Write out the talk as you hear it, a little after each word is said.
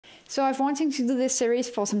So I've wanted to do this series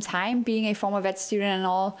for some time, being a former vet student and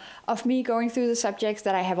all, of me going through the subjects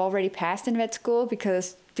that I have already passed in vet school,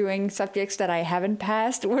 because doing subjects that I haven't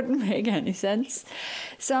passed wouldn't make any sense.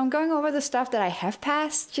 So I'm going over the stuff that I have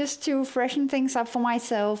passed just to freshen things up for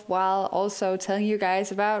myself, while also telling you guys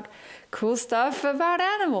about cool stuff about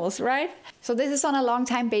animals, right? So this is on a long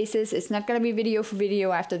time basis. It's not going to be video for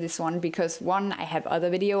video after this one, because one, I have other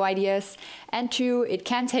video ideas, and two, it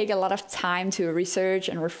can take a lot of time to research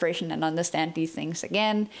and refresh and understand these things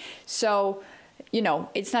again. So you know,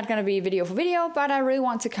 it's not going to be video for video, but I really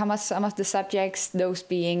want to cover some of the subjects, those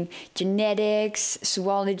being genetics,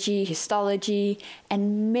 zoology, histology,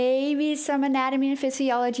 and maybe some anatomy and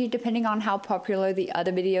physiology, depending on how popular the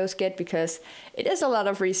other videos get, because it is a lot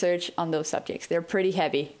of research on those subjects. They're pretty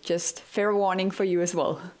heavy, just fair warning for you as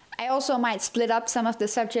well. I also might split up some of the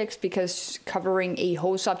subjects, because covering a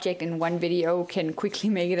whole subject in one video can quickly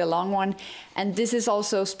make it a long one, and this is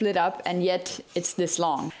also split up, and yet it's this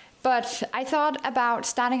long. But I thought about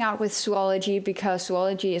starting out with zoology, because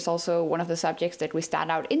zoology is also one of the subjects that we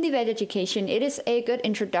start out in the vet education. It is a good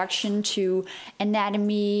introduction to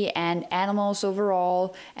anatomy and animals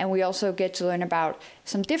overall, and we also get to learn about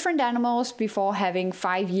some different animals before having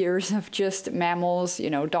 5 years of just mammals,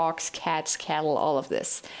 you know, dogs, cats, cattle, all of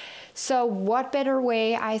this. So what better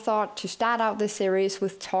way, I thought, to start out this series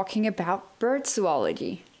with talking about bird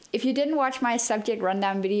zoology. If you didn't watch my subject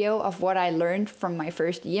rundown video of what I learned from my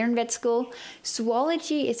first year in vet school,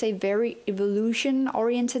 zoology is a very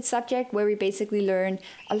evolution-oriented subject where we basically learn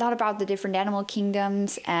a lot about the different animal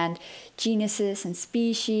kingdoms and genuses and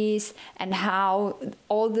species, and how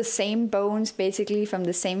all the same bones basically from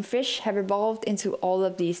the same fish have evolved into all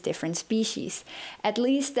of these different species. At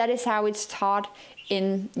least that is how it's taught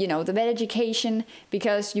in, you know, the vet education,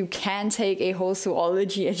 because you can take a whole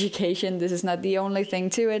zoology education. This is not the only thing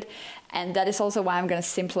to it, and that is also why I'm going to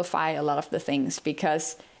simplify a lot of the things,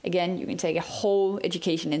 because again, you can take a whole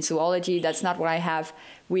education in zoology. That's not what I have.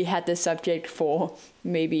 We had this subject for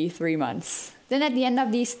maybe 3 months. Then at the end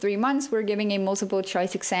of these 3 months, we're giving a multiple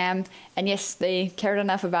choice exam, and yes, they cared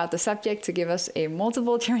enough about the subject to give us a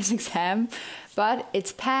multiple choice exam, but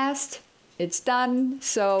it's passed. It's done,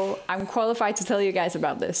 so I'm qualified to tell you guys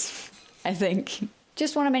about this, I think.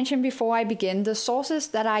 Just want to mention before I begin, the sources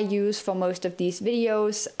that I use for most of these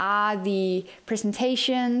videos are the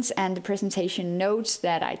presentations and the presentation notes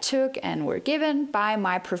that I took and were given by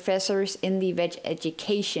my professors in the vet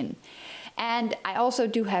education. And I also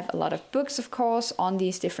do have a lot of books, of course, on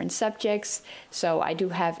these different subjects. So I do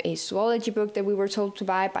have a zoology book that we were told to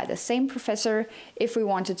buy by the same professor if we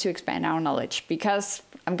wanted to expand our knowledge, because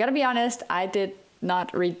I'm gonna be honest, I did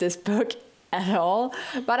not read this book at all,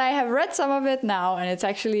 but I have read some of it now, and it's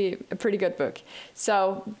actually a pretty good book.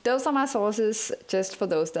 So those are my sources, just for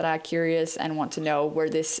those that are curious and want to know where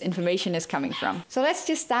this information is coming from. So let's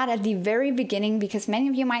just start at the very beginning, because many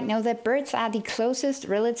of you might know that birds are the closest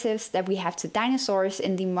relatives that we have to dinosaurs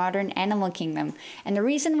in the modern animal kingdom. And the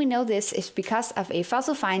reason we know this is because of a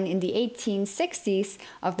fossil find in the 1860s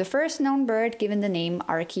of the first known bird given the name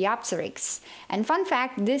Archaeopteryx. And fun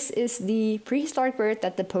fact, this is the prehistoric bird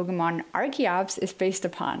that the Pokemon Archaeopteryx is based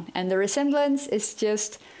upon, and the resemblance is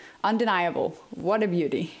just undeniable. What a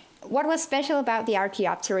beauty. What was special about the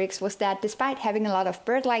Archaeopteryx was that despite having a lot of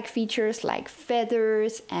bird-like features like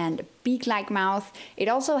feathers and beak-like mouth, it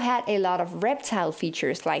also had a lot of reptile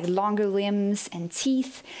features like longer limbs and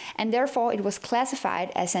teeth, and therefore it was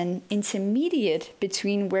classified as an intermediate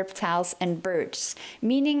between reptiles and birds,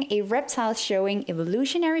 meaning a reptile showing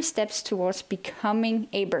evolutionary steps towards becoming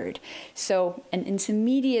a bird. So an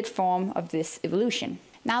intermediate form of this evolution.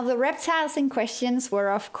 Now, the reptiles in questions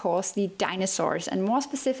were of course the dinosaurs, and more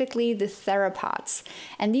specifically the theropods.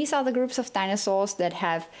 And these are the groups of dinosaurs that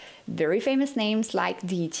have very famous names like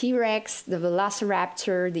the T-Rex, the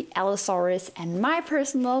Velociraptor, the Allosaurus, and my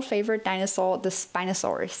personal favorite dinosaur, the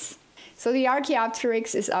Spinosaurus. So the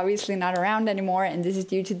Archaeopteryx is obviously not around anymore, and this is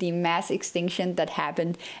due to the mass extinction that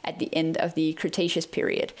happened at the end of the Cretaceous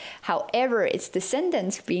period. However, its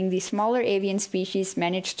descendants, being the smaller avian species,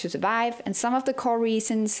 managed to survive, and some of the core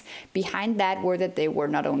reasons behind that were that they were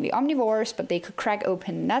not only omnivores, but they could crack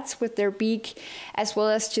open nuts with their beak, as well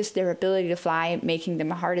as just their ability to fly, making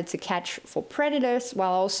them harder to catch for predators,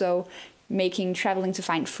 while also making traveling to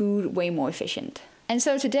find food way more efficient. And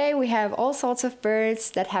so today we have all sorts of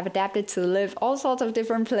birds that have adapted to live all sorts of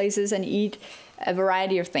different places and eat a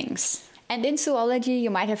variety of things. And in zoology, you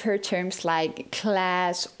might have heard terms like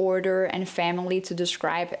class, order, and family to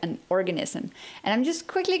describe an organism. And I'm just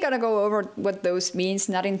quickly gonna go over what those means,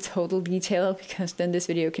 not in total detail, because then this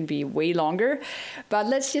video can be way longer. But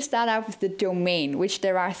let's just start out with the domain, which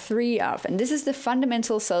there are 3 of. And this is the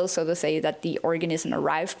fundamental cells, so to say, that the organism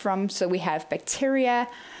arrived from. So we have bacteria,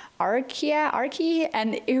 archaea,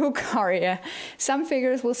 and eukarya. Some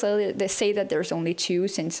figures will say that there's only 2,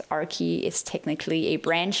 since archaea is technically a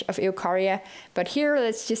branch of eukarya, but here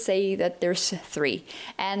let's just say that there's 3.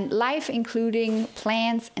 And life, including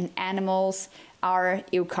plants and animals, are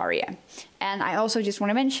eukarya. And I also just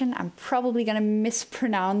want to mention, I'm probably going to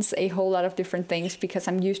mispronounce a whole lot of different things because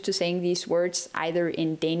I'm used to saying these words either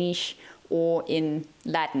in Danish or in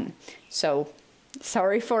Latin. So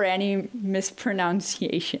sorry for any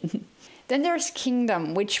mispronunciation. Then there's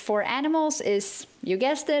kingdom, which for animals is, you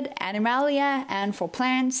guessed it, animalia, and for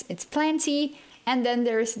plants, it's plantae. And then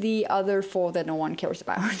there's the other 4 that no one cares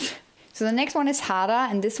about. So the next one is hara,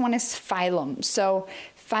 and this one is phylum. So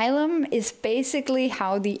phylum is basically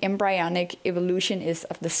how the embryonic evolution is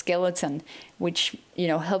of the skeleton, which,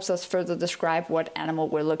 helps us further describe what animal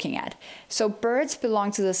we're looking at. So birds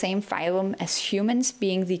belong to the same phylum as humans,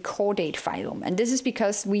 being the chordate phylum. And this is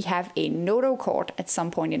because we have a notochord at some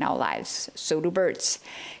point in our lives. So do birds.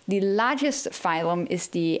 The largest phylum is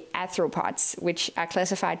the arthropods, which are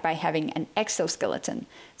classified by having an exoskeleton.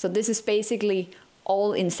 So this is basically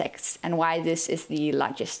all insects, and why this is the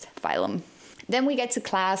largest phylum. Then we get to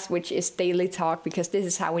class, which is daily talk, because this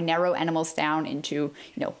is how we narrow animals down into,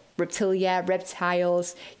 reptilia,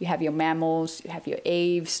 reptiles. You have your mammals, you have your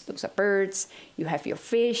aves, those are birds. You have your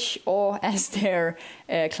fish, or as their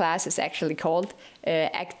class is actually called,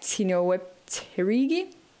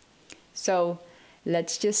 actinopterygii. So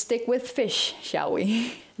let's just stick with fish, shall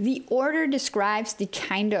we? The order describes the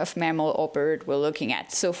kind of mammal or bird we're looking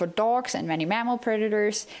at. So for dogs and many mammal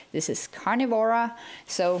predators, this is carnivora.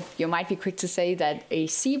 So you might be quick to say that a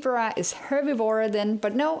zebra is herbivora then,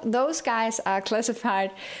 but no, those guys are classified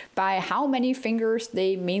by how many fingers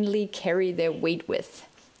they mainly carry their weight with.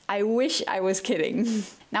 I wish I was kidding.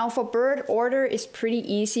 Now for bird, order is pretty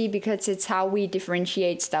easy because it's how we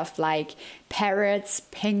differentiate stuff like parrots,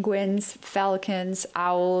 penguins, falcons,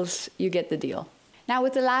 owls, you get the deal. Now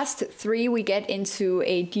with the last 3, we get into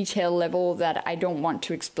a detail level that I don't want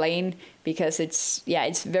to explain because it's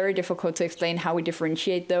very difficult to explain how we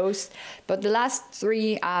differentiate those. But the last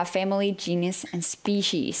 3 are family, genus, and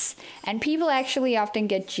species. And people actually often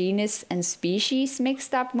get genus and species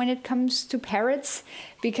mixed up when it comes to parrots,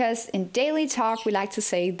 because in daily talk we like to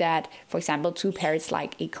say that, for example, 2 parrots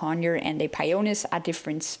like a conure and a pyonis are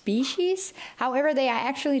different species. However, they are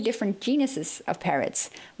actually different genuses of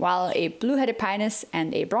parrots, while a blue-headed pinus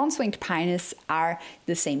and a bronze-winged pinus are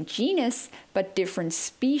the same genus but different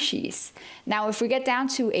species. Now, if we get down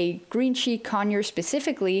to a green-cheeked conure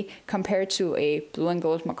specifically compared to a blue and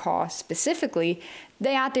gold macaw specifically,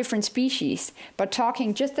 they are different species. But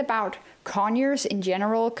talking just about conures in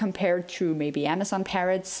general compared to maybe Amazon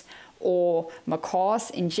parrots or macaws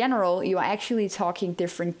in general, you are actually talking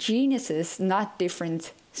different genuses, not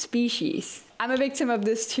different species. I'm a victim of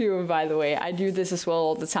this too, by the way. I do this as well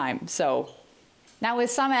all the time. So now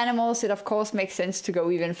with some animals, it of course makes sense to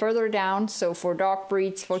go even further down. So for dog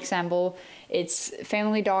breeds, for example, it's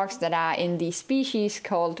family dogs that are in the species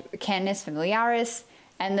called Canis familiaris,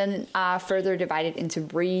 and then are further divided into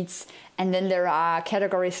breeds. And then there are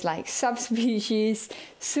categories like subspecies,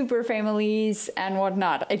 superfamilies, and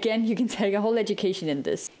whatnot. Again, you can take a whole education in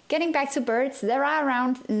this. Getting back to birds, there are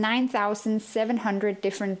around 9,700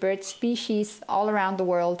 different bird species all around the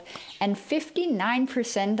world, and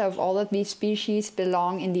 59% of all of these species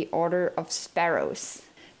belong in the order of sparrows.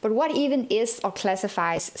 But what even is or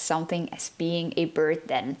classifies something as being a bird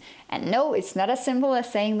then? And no, it's not as simple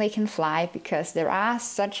as saying they can fly, because there are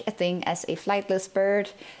such a thing as a flightless bird,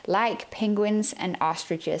 like penguins and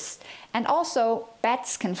ostriches. And also,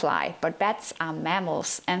 bats can fly, but bats are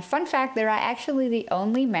mammals. And fun fact, they are actually the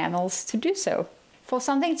only mammals to do so. For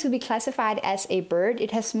something to be classified as a bird,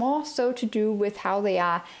 it has more so to do with how they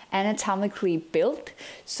are anatomically built.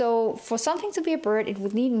 So for something to be a bird, it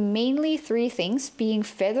would need mainly 3 things, being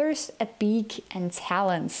feathers, a beak, and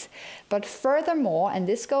talons. But furthermore, and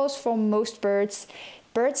this goes for most birds,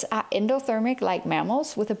 birds are endothermic like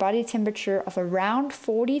mammals with a body temperature of around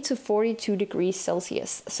 40 to 42 degrees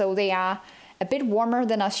Celsius. So they are a bit warmer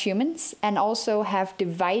than us humans, and also have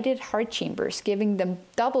divided heart chambers, giving them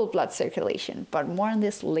double blood circulation, but more on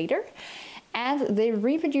this later. And they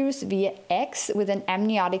reproduce via eggs with an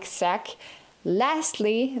amniotic sac,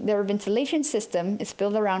 Lastly, their ventilation system is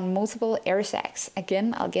built around multiple air sacs.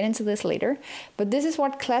 Again, I'll get into this later, but this is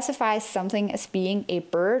what classifies something as being a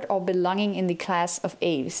bird or belonging in the class of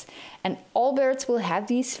aves. And all birds will have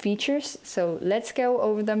these features, so let's go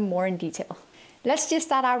over them more in detail. Let's just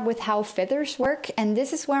start out with how feathers work, and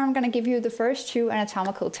this is where I'm going to give you the first two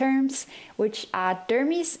anatomical terms, which are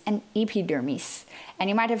dermis and epidermis. And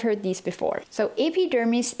you might have heard these before. So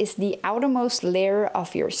epidermis is the outermost layer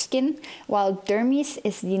of your skin, while dermis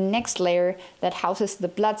is the next layer that houses the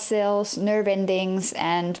blood cells, nerve endings,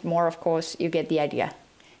 and more, of course. You get the idea.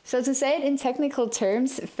 So to say it in technical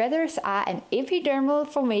terms, feathers are an epidermal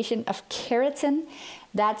formation of keratin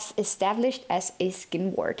that's established as a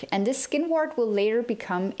skin wart, and this skin wart will later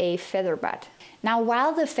become a feather bud. Now,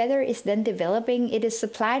 while the feather is then developing, it is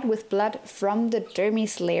supplied with blood from the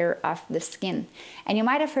dermis layer of the skin. And you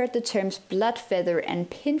might have heard the terms blood feather and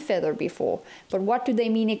pin feather before, but what do they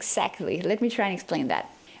mean exactly? Let me try and explain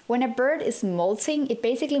that. When a bird is molting, it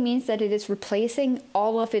basically means that it is replacing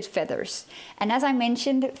all of its feathers. And as I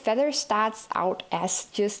mentioned, feather starts out as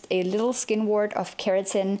just a little skin wart of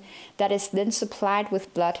keratin that is then supplied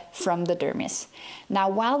with blood from the dermis. Now,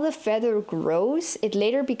 while the feather grows, it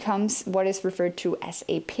later becomes what is referred to as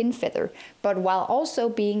a pin feather. But while also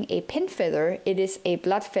being a pin feather, it is a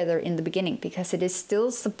blood feather in the beginning because it is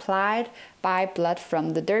still supplied by blood from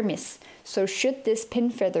the dermis. So should this pin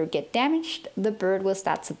feather get damaged, the bird will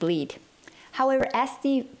start to bleed. However, as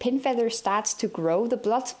the pin feather starts to grow, the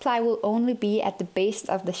blood supply will only be at the base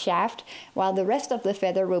of the shaft, while the rest of the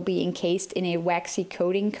feather will be encased in a waxy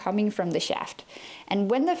coating coming from the shaft. And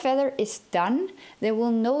when the feather is done, there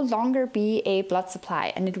will no longer be a blood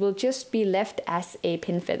supply, and it will just be left as a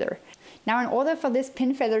pin feather. Now, in order for this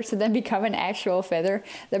pin feather to then become an actual feather,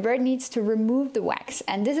 the bird needs to remove the wax.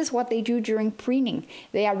 And this is what they do during preening.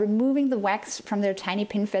 They are removing the wax from their tiny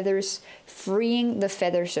pin feathers, freeing the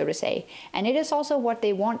feather, so to say. And it is also what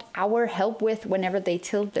they want our help with whenever they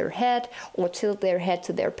tilt their head or tilt their head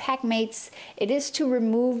to their pack mates. It is to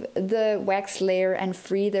remove the wax layer and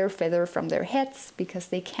free their feather from their heads, because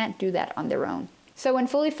they can't do that on their own. So when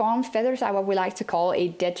fully formed, feathers are what we like to call a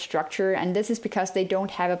dead structure, and this is because they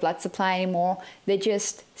don't have a blood supply anymore. They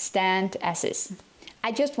just stand as is.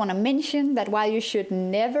 I just want to mention that while you should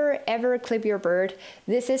never ever clip your bird,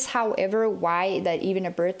 this is however why that even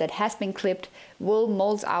a bird that has been clipped will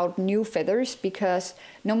mold out new feathers, because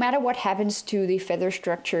no matter what happens to the feather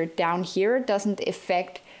structure down here, it doesn't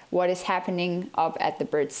affect what is happening up at the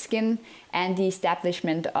bird's skin and the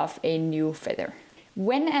establishment of a new feather.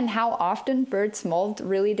 When and how often birds molt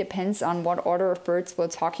really depends on what order of birds we're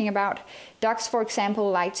talking about. Ducks, for example,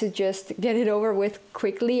 like to just get it over with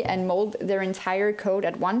quickly and molt their entire coat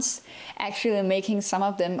at once, actually making some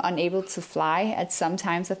of them unable to fly at some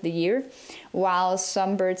times of the year, while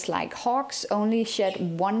some birds like hawks only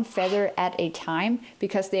shed one feather at a time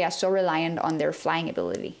because they are so reliant on their flying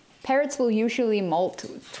ability. Parrots will usually molt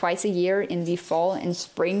twice a year in the fall and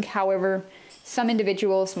spring. However, some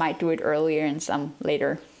individuals might do it earlier and some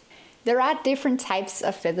later. There are different types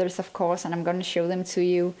of feathers, of course, and I'm going to show them to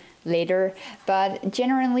you later. But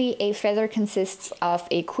generally, a feather consists of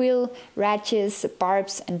a quill, rachis,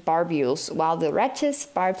 barbs, and barbules, while the rachis,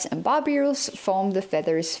 barbs, and barbules form the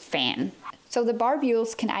feather's fan. So the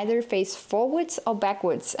barbules can either face forwards or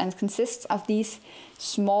backwards and consists of these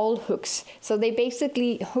small hooks. So they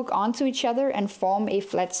basically hook onto each other and form a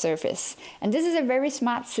flat surface. And this is a very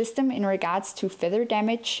smart system in regards to feather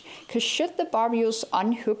damage, because should the barbules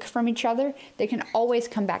unhook from each other, they can always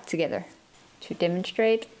come back together. To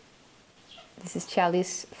demonstrate, this is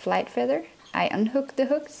Charlie's flight feather. I unhook the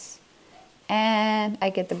hooks and I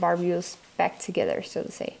get the barbules back together, so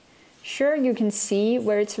to say. Sure, you can see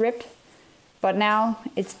where it's ripped, but now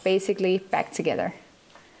it's basically back together.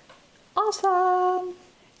 Awesome!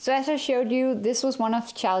 So as I showed you, this was one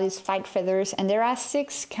of Charlie's flight feathers, and there are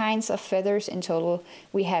 6 kinds of feathers in total.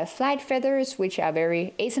 We have flight feathers, which are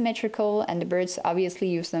very asymmetrical, and the birds obviously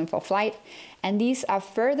use them for flight. And these are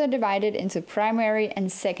further divided into primary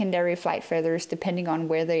and secondary flight feathers, depending on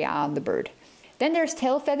where they are on the bird. Then there's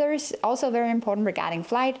tail feathers, also very important regarding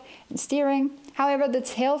flight and steering. However, the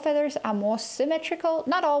tail feathers are more symmetrical,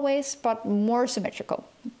 not always, but more symmetrical.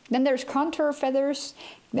 Then there's contour feathers.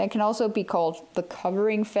 They can also be called the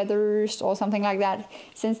covering feathers or something like that,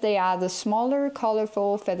 since they are the smaller,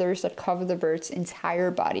 colorful feathers that cover the bird's entire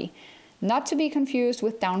body. Not to be confused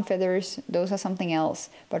with down feathers, those are something else,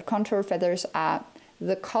 but contour feathers are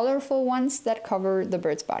the colorful ones that cover the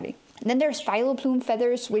bird's body. And then there's spiral plume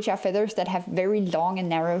feathers, which are feathers that have very long and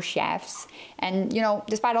narrow shafts. And,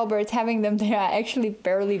 despite all birds having them, they are actually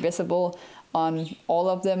barely visible on all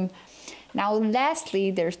of them. Now lastly,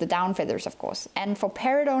 there's the down feathers, of course. And for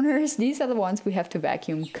parrot owners, these are the ones we have to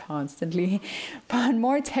vacuum constantly. But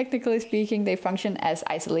more technically speaking, they function as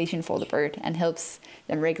isolation for the bird and helps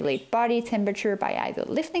them regulate body temperature by either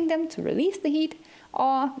lifting them to release the heat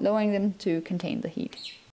or lowering them to contain the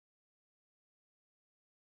heat.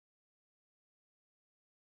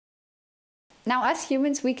 Now, as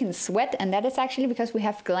humans, we can sweat, and that is actually because we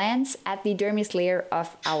have glands at the dermis layer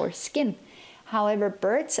of our skin. However,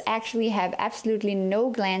 birds actually have absolutely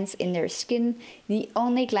no glands in their skin. The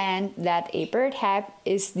only gland that a bird has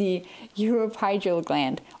is the uropygial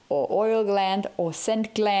gland, or oil gland, or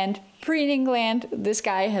scent gland, preening gland. This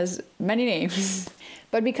guy has many names.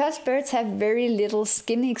 But because birds have very little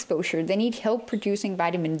skin exposure, they need help producing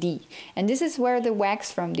vitamin D. And this is where the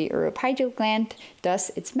wax from the uropygial gland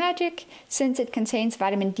does its magic, since it contains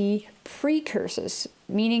vitamin D precursors,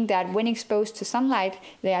 meaning that when exposed to sunlight,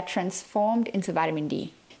 they are transformed into vitamin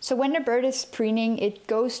D. So when a bird is preening, it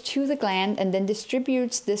goes to the gland and then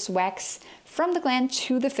distributes this wax from the gland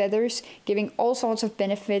to the feathers, giving all sorts of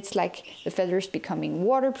benefits like the feathers becoming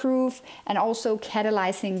waterproof and also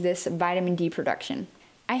catalyzing this vitamin D production.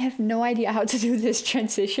 I have no idea how to do this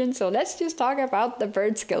transition, so let's just talk about the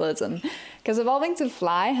bird skeleton. Because evolving to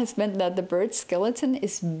fly has meant that the bird skeleton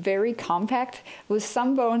is very compact, with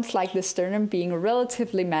some bones like the sternum being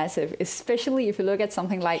relatively massive, especially if you look at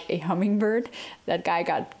something like a hummingbird. That guy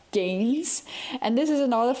got gains. And this is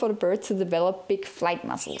in order for the bird to develop big flight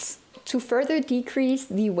muscles. To further decrease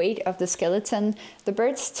the weight of the skeleton, the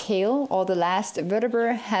bird's tail, or the last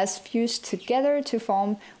vertebra, has fused together to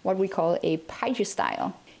form what we call a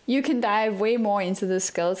pygostyle. You can dive way more into the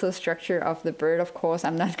skeletal structure of the bird, of course.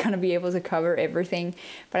 I'm not going to be able to cover everything,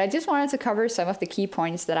 but I just wanted to cover some of the key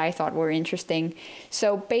points that I thought were interesting.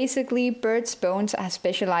 So basically, birds' bones are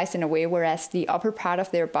specialized in a way, whereas the upper part of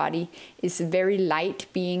their body is very light,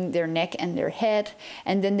 being their neck and their head,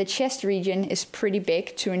 and then the chest region is pretty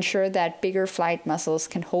big to ensure that bigger flight muscles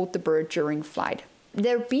can hold the bird during flight.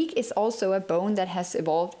 Their beak is also a bone that has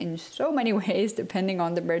evolved in so many ways depending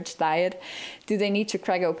on the bird's diet. Do they need to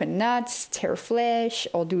crack open nuts, tear flesh,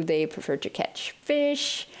 or do they prefer to catch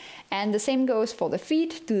fish? And the same goes for the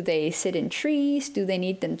feet. Do they sit in trees? Do they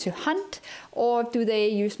need them to hunt? Or do they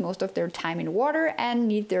use most of their time in water and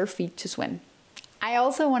need their feet to swim? I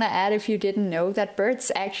also want to add, if you didn't know, that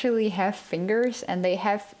birds actually have fingers, and they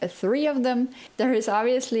have 3 of them. There is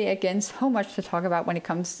obviously, again, so much to talk about when it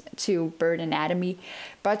comes to bird anatomy,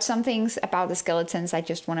 but some things about the skeletons I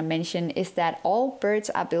just want to mention is that all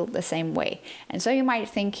birds are built the same way. And so you might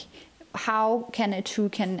think, how can a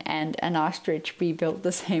toucan and an ostrich be built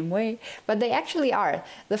the same way? But they actually are.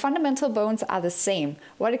 The fundamental bones are the same.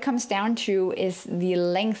 What it comes down to is the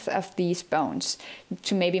length of these bones,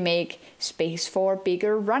 to maybe make space for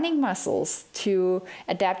bigger running muscles to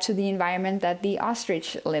adapt to the environment that the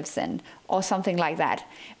ostrich lives in, or something like that.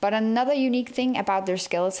 But another unique thing about their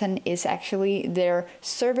skeleton is actually their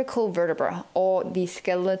cervical vertebra, or the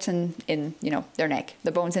skeleton in, their neck,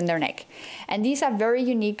 the bones in their neck. And these are very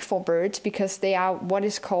unique for birds because they are what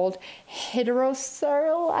is called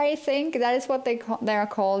heteroceral, I think. That is what they are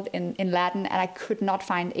called in Latin, and I could not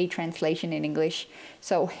find a translation in English.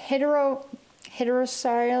 So heteroceral,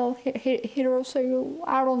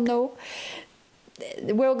 I don't know.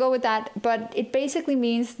 We'll go with that, but it basically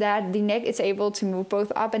means that the neck is able to move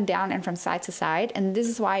both up and down and from side to side, and this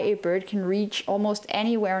is why a bird can reach almost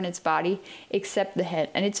anywhere in its body except the head,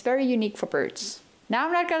 and it's very unique for birds. Now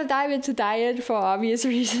I'm not going to dive into diet for obvious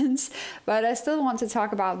reasons, but I still want to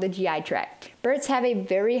talk about the GI tract. Birds have a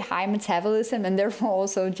very high metabolism and therefore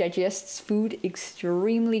also digests food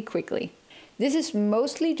extremely quickly. This is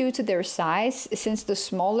mostly due to their size, since the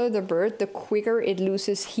smaller the bird, the quicker it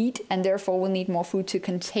loses heat and therefore will need more food to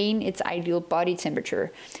contain its ideal body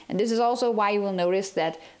temperature. And this is also why you will notice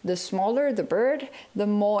that the smaller the bird, the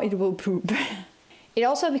more it will poop. It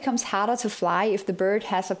also becomes harder to fly if the bird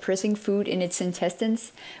has oppressing food in its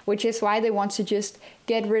intestines, which is why they want to just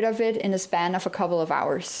get rid of it in a span of a couple of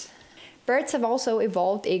hours. Birds have also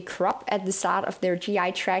evolved a crop at the start of their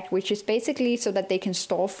GI tract, which is basically so that they can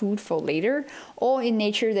store food for later, or in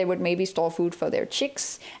nature they would maybe store food for their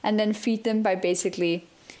chicks and then feed them by basically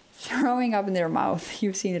throwing up in their mouth.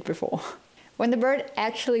 You've seen it before. When the bird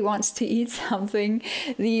actually wants to eat something,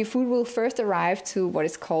 the food will first arrive to what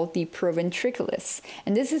is called the proventriculus.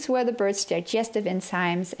 And this is where the bird's digestive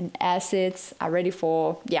enzymes and acids are ready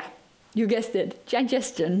for, yeah, you guessed it,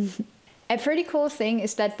 digestion. A pretty cool thing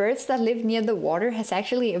is that birds that live near the water has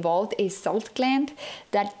actually evolved a salt gland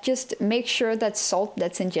that just makes sure that salt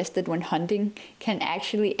that's ingested when hunting can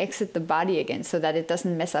actually exit the body again so that it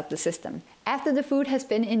doesn't mess up the system. After the food has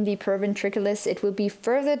been in the proventriculus, it will be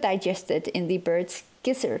further digested in the bird's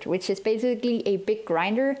gizzard, which is basically a big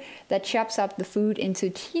grinder that chops up the food into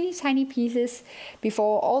teeny tiny pieces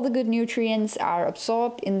before all the good nutrients are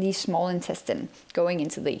absorbed in the small intestine, going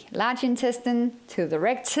into the large intestine, to the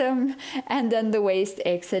rectum, and then the waste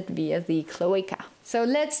exit via the cloaca. So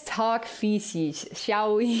let's talk feces,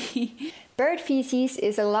 shall we? Bird feces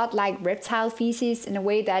is a lot like reptile feces in a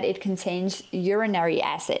way that it contains urinary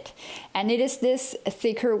acid. And it is this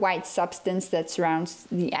thicker white substance that surrounds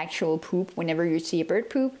the actual poop whenever you see a bird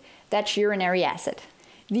poop. That's urinary acid.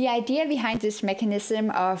 The idea behind this mechanism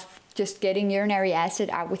of just getting urinary acid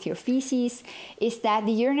out with your feces is that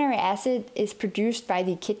the urinary acid is produced by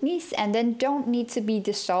the kidneys and then don't need to be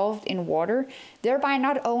dissolved in water, thereby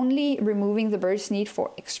not only removing the bird's need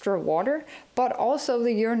for extra water, but also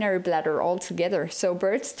the urinary bladder altogether. So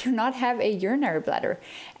birds do not have a urinary bladder.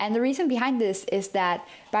 And the reason behind this is that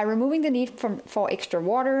by removing the need for extra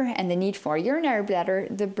water and the need for a urinary bladder,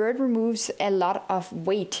 the bird removes a lot of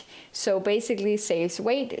weight. So basically saves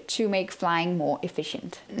weight to make flying more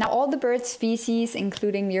efficient. Now all the bird's feces,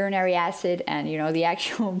 including urinary acid and the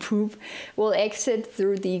actual poop, will exit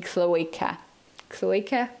through the cloaca.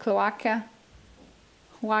 Cloaca,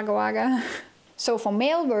 wagga wagga. So for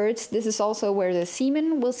male birds, this is also where the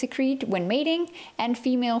semen will secrete when mating, and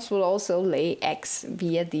females will also lay eggs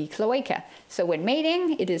via the cloaca. So when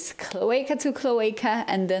mating, it is cloaca to cloaca,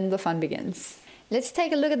 and then the fun begins. Let's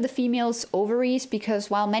take a look at the female's ovaries, because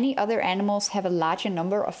while many other animals have a larger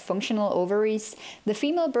number of functional ovaries, the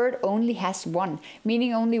female bird only has one,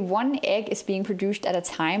 meaning only one egg is being produced at a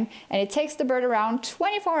time, and it takes the bird around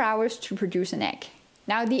 24 hours to produce an egg.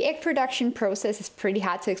 Now, the egg production process is pretty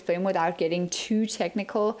hard to explain without getting too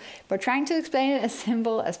technical, but trying to explain it as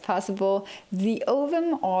simple as possible, the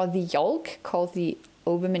ovum or the yolk, called the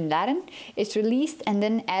ovum in Latin, is released and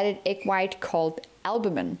then added egg white called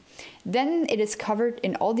albumin. Then it is covered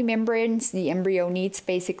in all the membranes the embryo needs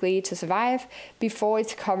basically to survive before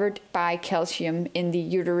it's covered by calcium in the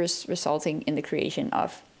uterus, resulting in the creation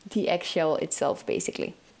of the eggshell itself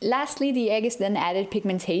basically. Lastly, the egg is then added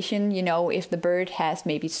pigmentation, if the bird has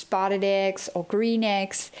maybe spotted eggs or green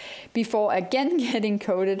eggs, before again getting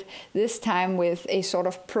coated, this time with a sort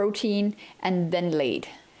of protein, and then laid.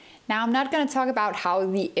 Now, I'm not going to talk about how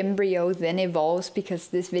the embryo then evolves because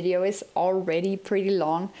this video is already pretty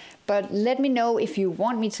long, but let me know if you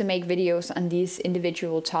want me to make videos on these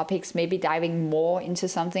individual topics, maybe diving more into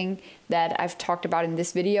something that I've talked about in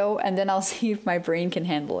this video, and then I'll see if my brain can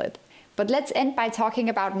handle it. But let's end by talking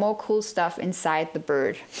about more cool stuff inside the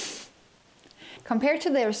bird. Compared to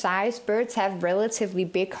their size, birds have relatively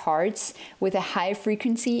big hearts with a high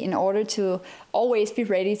frequency in order to always be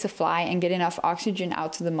ready to fly and get enough oxygen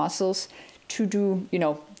out to the muscles to do,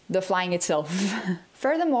 the flying itself.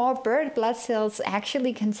 Furthermore, bird blood cells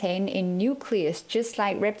actually contain a nucleus, just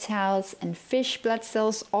like reptiles and fish blood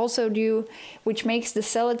cells also do, which makes the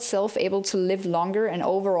cell itself able to live longer and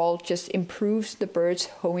overall just improves the bird's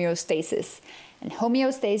homeostasis. And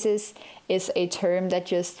homeostasis is a term that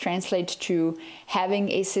just translates to having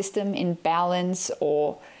a system in balance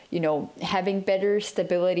or having better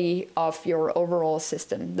stability of your overall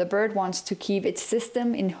system. The bird wants to keep its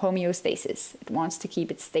system in homeostasis. It wants to keep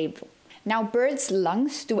it stable. Now, birds'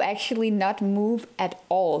 lungs do actually not move at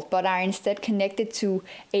all, but are instead connected to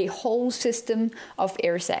a whole system of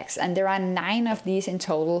air sacs. And there are 9 of these in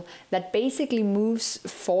total that basically moves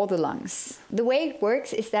for the lungs. The way it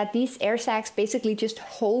works is that these air sacs basically just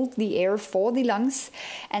hold the air for the lungs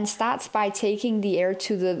and starts by taking the air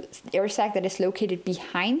to the air sac that is located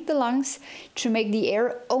behind the lungs to make the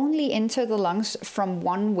air only enter the lungs from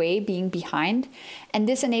one way, being behind. And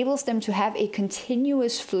this enables them to have a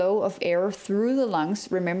continuous flow of air through the lungs.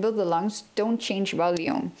 Remember, the lungs don't change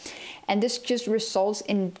volume. And this just results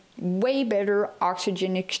in way better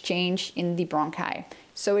oxygen exchange in the bronchi.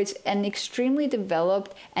 So it's an extremely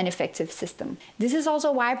developed and effective system. This is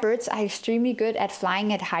also why birds are extremely good at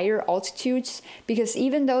flying at higher altitudes, because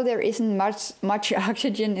even though there isn't much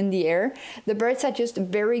oxygen in the air, the birds are just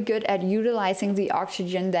very good at utilizing the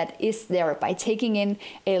oxygen that is there by taking in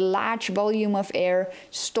a large volume of air,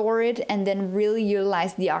 store it, and then really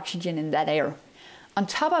utilize the oxygen in that air. On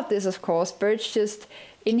top of this, of course, birds just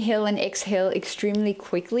inhale and exhale extremely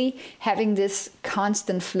quickly, having this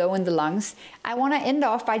constant flow in the lungs. I want to end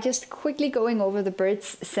off by just quickly going over the bird's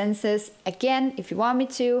senses. Again, if you want me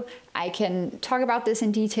to, I can talk about this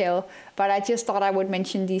in detail, but I just thought I would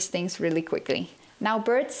mention these things really quickly. Now,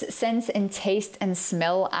 birds' sense in taste and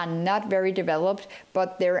smell are not very developed,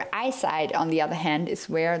 but their eyesight, on the other hand, is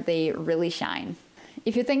where they really shine.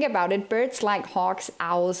 If you think about it, birds like hawks,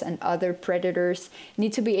 owls, and other predators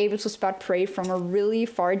need to be able to spot prey from a really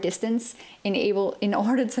far distance in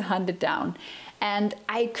order to hunt it down. And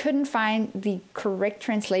I couldn't find the correct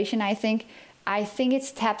translation, I think. I think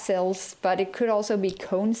it's tap cells, but it could also be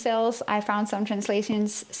cone cells. I found some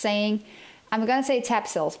translations saying. I'm gonna say tap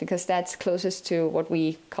cells because that's closest to what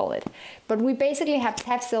we call it. But we basically have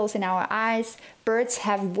tap cells in our eyes. Birds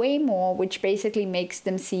have way more, which basically makes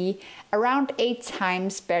them see around 8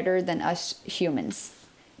 times better than us humans.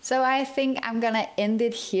 So I think I'm gonna end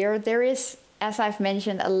it here. There is, as I've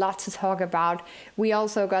mentioned, a lot to talk about. We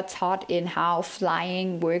also got taught in how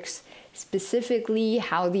flying works, specifically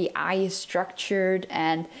how the eye is structured,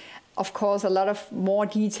 and of course a lot of more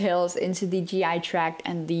details into the GI tract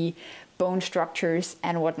and the bone structures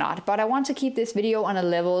and whatnot. But I want to keep this video on a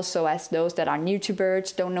level so as those that are new to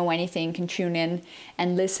birds, don't know anything, can tune in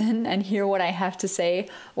and listen and hear what I have to say,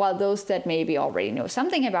 while those that maybe already know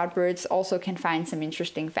something about birds also can find some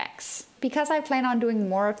interesting facts. Because I plan on doing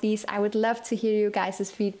more of these, I would love to hear you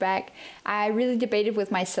guys' feedback. I really debated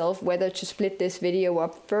with myself whether to split this video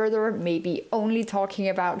up further, maybe only talking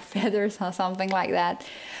about feathers or something like that.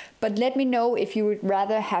 But let me know if you would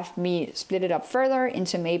rather have me split it up further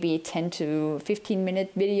into maybe 10 to 15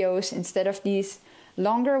 minute videos instead of these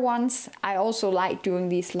longer ones. I also like doing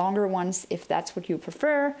these longer ones if that's what you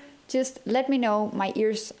prefer. Just let me know, my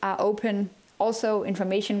ears are open. Also,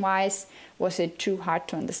 information-wise, was it too hard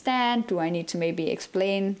to understand? Do I need to maybe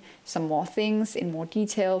explain some more things in more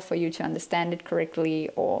detail for you to understand it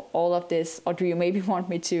correctly, or all of this? Or do you maybe want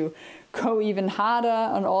me to go even harder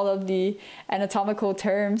on all of the anatomical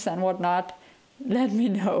terms and whatnot? Let me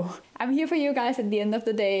know. I'm here for you guys at the end of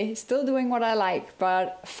the day, still doing what I like,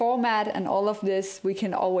 but format and all of this we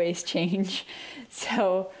can always change.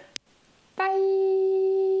 So, bye!